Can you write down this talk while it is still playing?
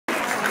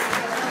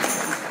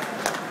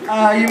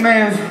You may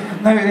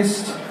have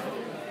noticed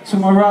to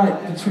my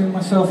right, between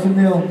myself and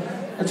Neil,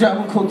 a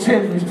gentleman called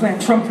Tim who's playing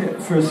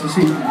trumpet for us this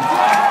evening.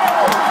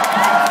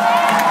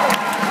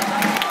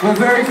 We're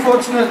very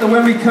fortunate that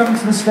when we come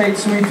to the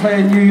States and we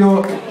play in New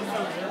York,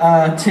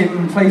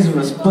 Tim plays with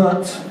us,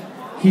 but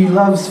he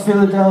loves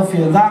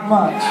Philadelphia that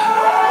much.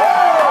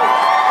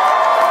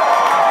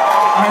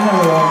 I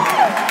know, right?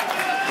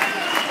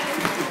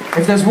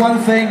 If there's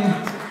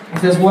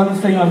one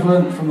thing I've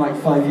learned from like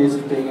 5 years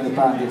of being in a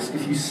band, it's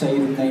if you say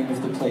the name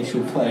of the place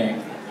you're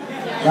playing,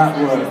 that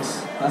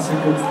works. That's a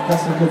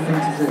good thing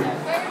to do.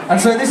 And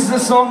so this is a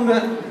song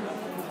that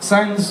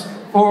sounds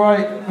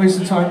alright most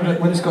of the time, but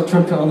when it's got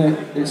trumpet on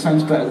it, it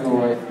sounds better than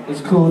alright.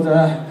 It's called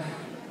There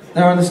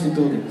Are Listed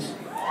Buildings.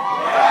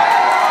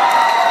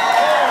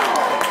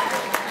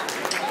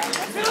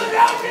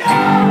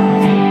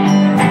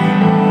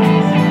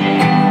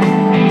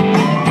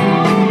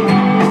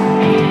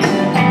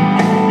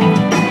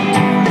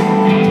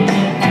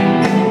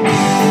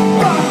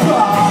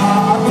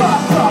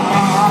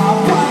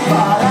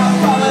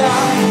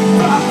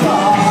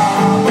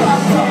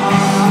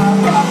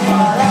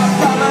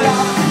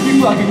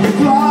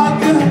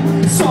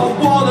 Salt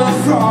water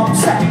from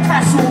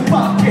Sandcastle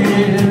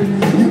bucket.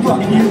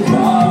 You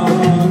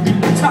plug,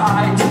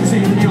 titles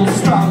in your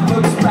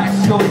stomach,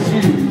 splash your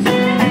shoes.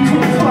 You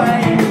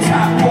complain,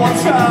 tap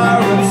water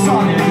and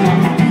solid.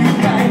 You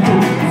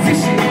dangle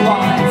fishing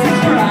lines and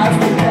crowds,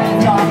 but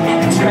they're not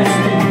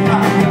interested.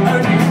 I'm your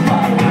only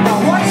one. Now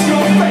watch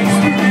your face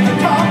within the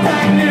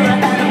carpet mirror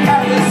and the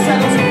palace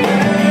settles.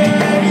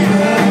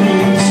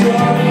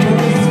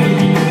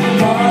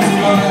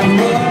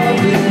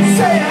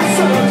 Say a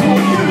circle,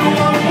 you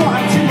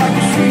watching like a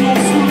single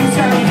school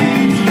town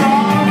keeps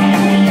wrong.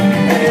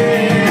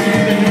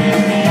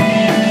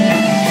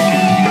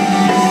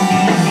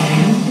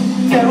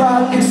 There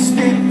are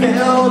listed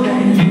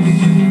buildings,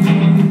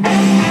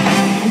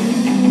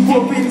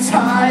 whooping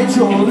tide,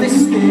 you're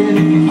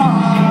listed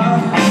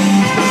hard.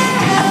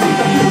 I think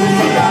I'm doing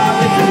for God,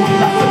 if you're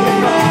not looking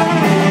around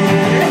me.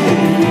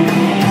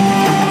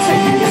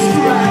 Taking a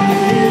stride,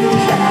 you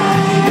can't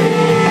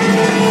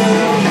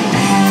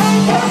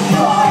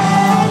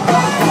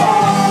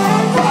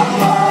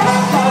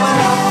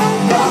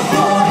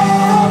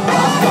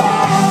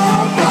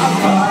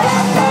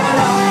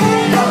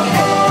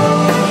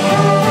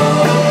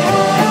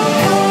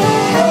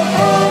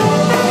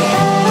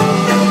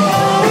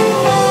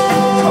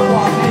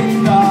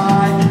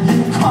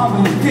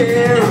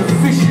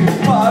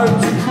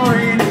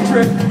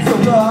for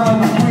the